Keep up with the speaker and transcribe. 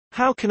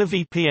How can a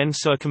VPN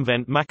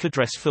circumvent MAC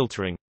address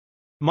filtering?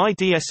 My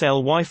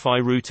DSL Wi-Fi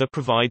router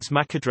provides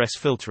MAC address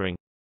filtering.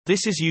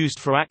 This is used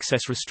for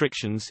access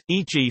restrictions,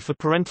 e.g. for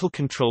parental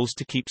controls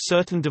to keep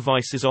certain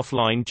devices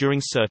offline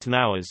during certain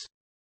hours.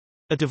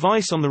 A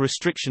device on the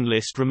restriction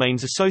list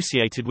remains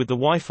associated with the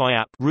Wi-Fi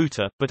app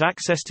router, but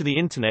access to the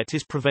Internet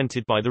is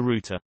prevented by the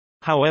router.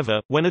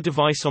 However, when a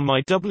device on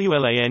my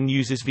WLAN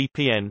uses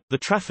VPN, the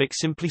traffic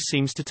simply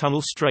seems to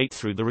tunnel straight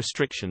through the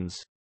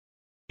restrictions.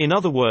 In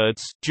other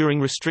words, during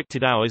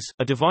restricted hours,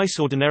 a device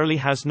ordinarily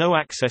has no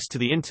access to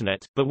the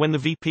Internet, but when the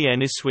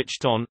VPN is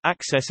switched on,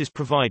 access is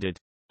provided.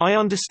 I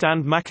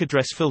understand MAC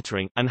address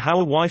filtering, and how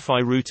a Wi-Fi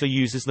router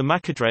uses the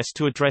MAC address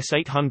to address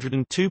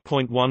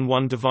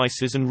 802.11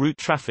 devices and route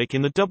traffic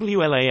in the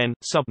WLAN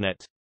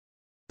subnet.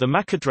 The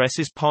MAC address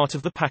is part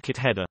of the packet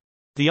header.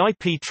 The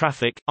IP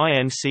traffic,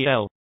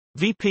 INCL,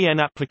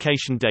 VPN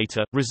application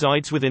data,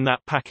 resides within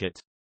that packet.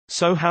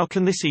 So how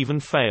can this even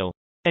fail?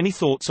 Any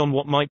thoughts on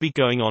what might be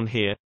going on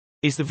here?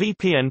 Is the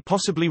VPN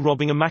possibly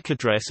robbing a MAC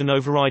address and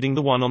overriding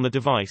the one on the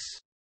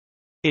device?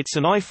 It's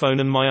an iPhone,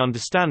 and my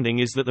understanding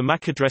is that the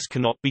MAC address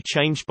cannot be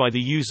changed by the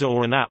user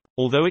or an app,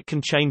 although it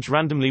can change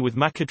randomly with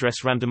MAC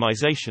address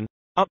randomization.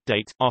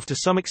 Update: after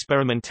some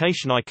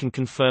experimentation I can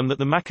confirm that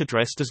the MAC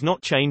address does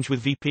not change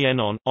with VPN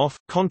on, off,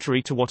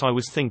 contrary to what I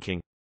was thinking.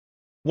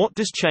 What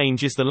does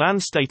change is the LAN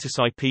status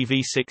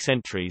IPv6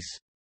 entries.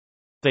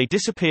 They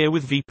disappear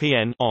with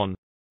VPN on.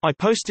 I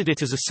posted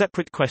it as a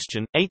separate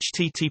question,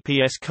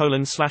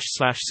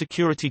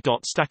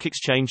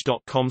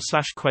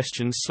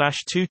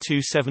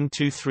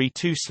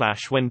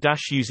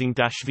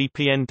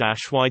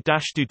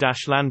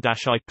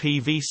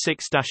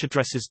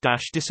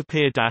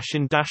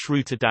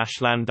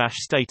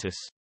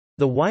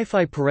 The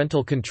Wi-Fi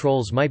parental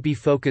controls might be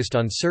focused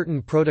on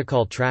certain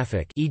protocol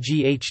traffic,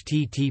 e.g.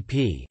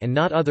 HTTP, and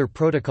not other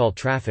protocol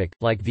traffic,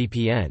 like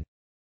VPN.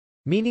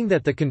 Meaning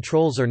that the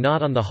controls are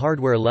not on the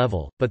hardware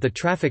level, but the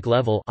traffic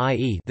level,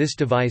 i.e., this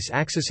device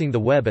accessing the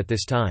web at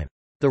this time.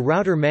 The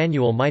router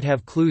manual might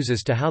have clues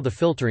as to how the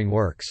filtering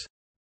works.